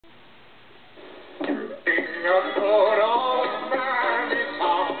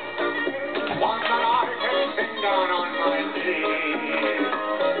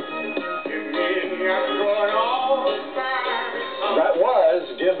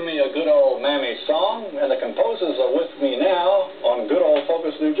song, and the composers are with me now on good old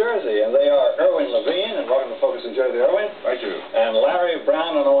Focus, New Jersey, and they are Irwin, Levine, and welcome to Focus, New Jersey, Irwin. Thank you. And Larry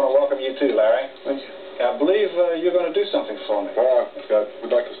Brown, and I want to welcome you too, Larry. Thank you. I believe you're going to do something for me. Well,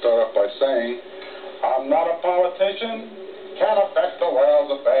 we'd like to start off by saying, I'm not a politician, can't affect the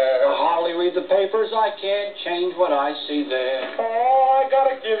world's affairs. I hardly read the papers, I can't change what I see there. All I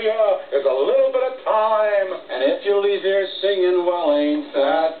gotta give you is a little bit of time. And if you leave here singing, well, ain't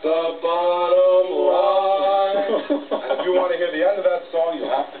that the bottom line? And if you want to hear the end of that song, you'll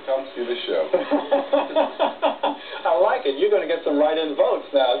have to come see the show. I like it. You're going to get some write-in votes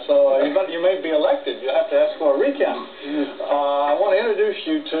now, so you may be elected. You have to ask for a recount. I want to introduce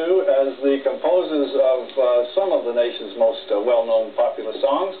you two as the composers of some of the nation's most well-known popular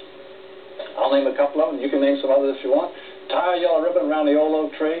songs. I'll name a couple of them. You can name some others if you want. Tie a yellow ribbon around the old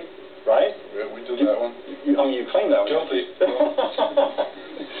oak tree, right? Yeah, we did that one. You claim that one. Guilty.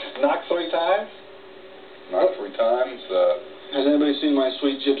 Knock 3 times. Not 3 times. Has anybody seen My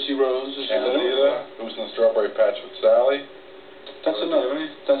Sweet Gypsy Rose? Candida, Who's in the Strawberry Patch with Sally. That's enough.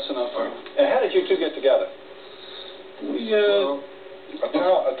 That's enough. And how did you two get together? We, a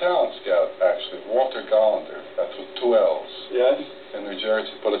talent scout, actually, Walter Gollender. That's with 2 L's. Yes. In New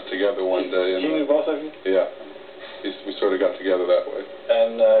Jersey, put us together one day. He knew both of you? Yeah. We sort of got together that way.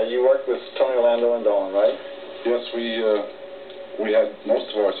 And you worked with Tony Orlando and Dawn, right? Yes, we had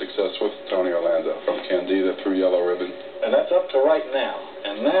most of our success with Tony Orlando, from Candida through Yellow Ribbon. And that's up to right now.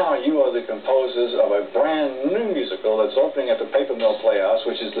 And now you are the composers of a brand new musical that's opening at the Paper Mill Playhouse,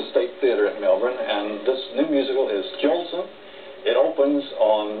 which is the State Theater at Melbourne. And this new musical is Jolson. It opens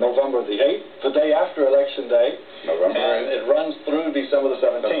on November the 8th, the day after Election Day. November 8th. And it runs through December the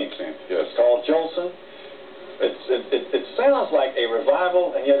 17th. Yes. It's called Jolson. It sounds like a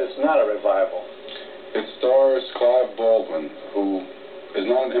revival, and yet it's not a revival. It stars Clive Baldwin, who is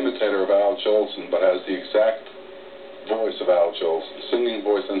not an imitator of Al Jolson, but has the exact voice of Al Jolson, singing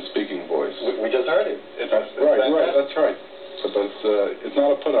voice and speaking voice. We just heard it. Right, that's right. But it's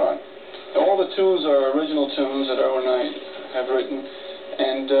not a put-on. all the tunes are original tunes that Irwin and I have written,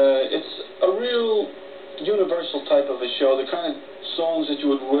 and it's a real universal type of a show, the kind of songs that you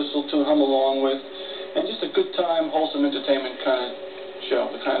would whistle to, hum along with, and just a good time, wholesome entertainment kind of show.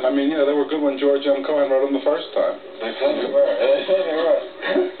 I mean, yeah, they were good when George M. Cohan wrote them the first time. They certainly were. They were.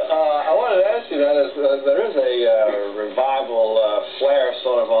 I wanted to ask you that there is a revival flair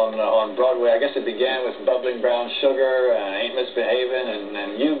sort of on Broadway. I guess it began with Bubbling Brown Sugar and Ain't Misbehavin'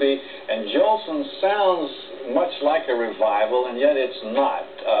 and You Be, and Jolson sounds much like a revival, and yet it's not.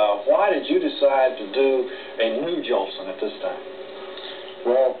 Why did you decide to do a new Jolson at this time?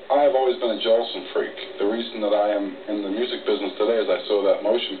 Well, I have always been a Jolson freak. The reason that I am in the music business today is I saw that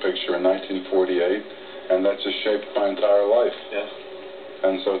motion picture in 1948, and that just shaped my entire life. Yes.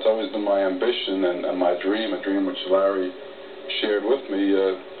 And so it's always been my ambition and my dream, a dream which Larry shared with me,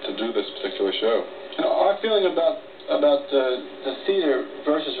 to do this particular show. You know, our feeling about the theater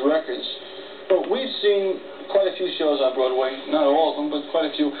versus records, but we've seen quite a few shows on Broadway, not all of them, but quite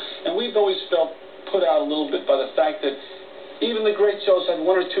a few, and we've always felt put out a little bit by the fact that even the great shows had 1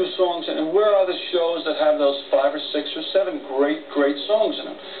 or 2 songs, and where are the shows that have those 5 or 6 or 7 great songs in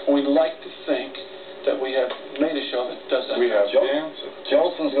them? And we'd like to think that we have made a show that does that. We have.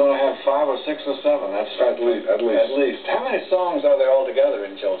 Jolson's going to have 5 or 6 or 7. That's at least. How many songs are there altogether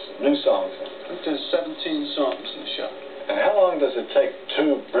in Jolson? New songs? I think there's 17 songs in the show. And how long does it take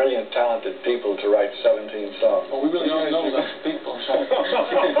 2 brilliant, talented people to write 17 songs? Well, we really don't know those people. So.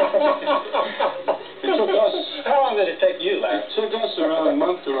 It took us. How long did it take you, Larry? It took us around a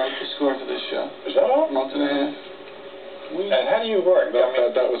month to write the score for this show. Is that all? A month and a half. And how do you work?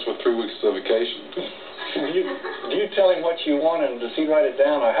 That was with 3 weeks of vacation. Do you tell him what you want and does he write it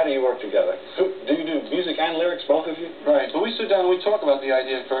down, or how do you work together? Do you do music and lyrics, both of you? Right. But we sit down and we talk about the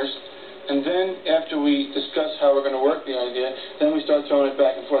idea first, and then after we discuss how we're going to work the idea, then we start throwing it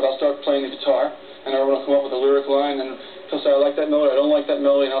back and forth. I'll start playing the guitar, and Irwin will come up with a lyric line, and he'll say, I like that melody, I don't like that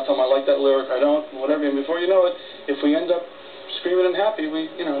melody, and I'll tell him I like that lyric, I don't, whatever. And before you know it, if we end up screaming and happy,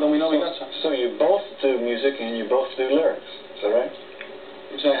 then we know we got something. So you both do music and you both do lyrics, is that right?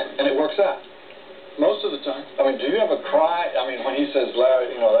 Exactly. And it works out? Most of the time. I mean, do you ever cry? I mean, when he says,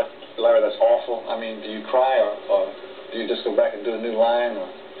 Larry, Larry, that's awful, I mean, do you cry, or do you just go back and do a new line, or?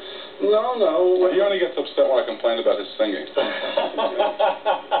 No. Well, he only gets upset when I complain about his singing.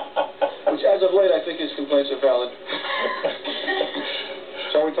 Which, as of late, I think his complaints are valid.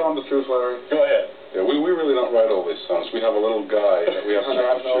 Shall we tell him the truth, Larry? Go ahead. Yeah, we really don't write all these songs. We have a little guy that we have to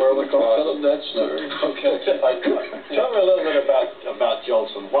know where we call that story. Okay. Tell me a little bit about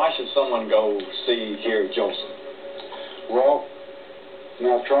Jolson. Why should someone go hear Jolson? Well,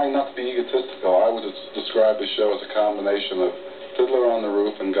 Now, trying not to be egotistical, I would describe the show as a combination of Fiddler on the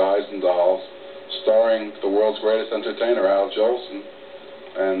Roof and Guys and Dolls, starring the world's greatest entertainer, Al Jolson,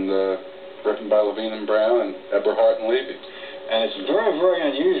 and written by Levine and Brown and Eberhardt and Levy. And it's very, very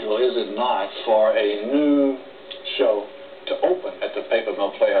unusual, is it not, for a new show to open at the Paper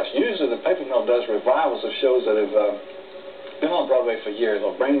Mill Playhouse. Usually the Paper Mill does revivals of shows that have been on Broadway for years,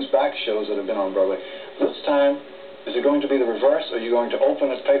 or brings back shows that have been on Broadway. This time, is it going to be the reverse? Are you going to open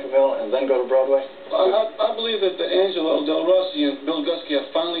at Paper Mill and then go to Broadway? I believe that Angelo Del Rossi and Bill Gusky have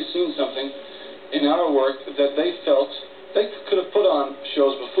finally seen something in our work that they felt they could have put on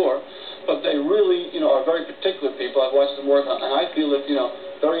shows before, but they really, are very particular people. I've watched them work on, and I feel that,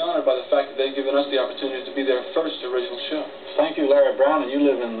 very honored by the fact that they've given us the opportunity to be their first original show. Thank you, Larry Brown, and you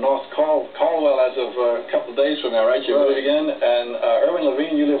live in North Caldwell as of a couple of days from now, right? You're moving again. And Irwin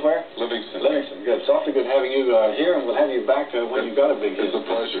Levine, you live where? Livingston. Livingston, good. It's awfully good having you here, and we'll have you back when you've got a big hit. It's a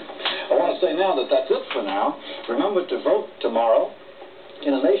pleasure. I want to say now that that's it for now. Remember to vote tomorrow.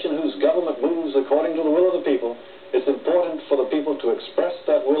 In a nation whose government moves according to the will of the people, it's important for the people to express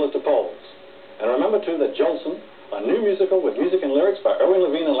that will at the polls. And remember, too, that Jolson, a new musical with music and lyrics by Irwin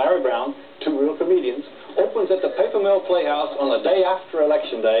Levine and Larry Brown, two real comedians, opens at the Paper Mill Playhouse on the day after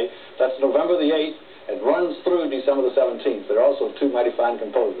Election Day. That's November the 8th. It runs through December the 17th. There are also two mighty fine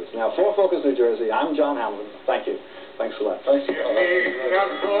composers. Now, for Focus, New Jersey, I'm John Hamilton. Thank you. Thanks a lot. Thank you.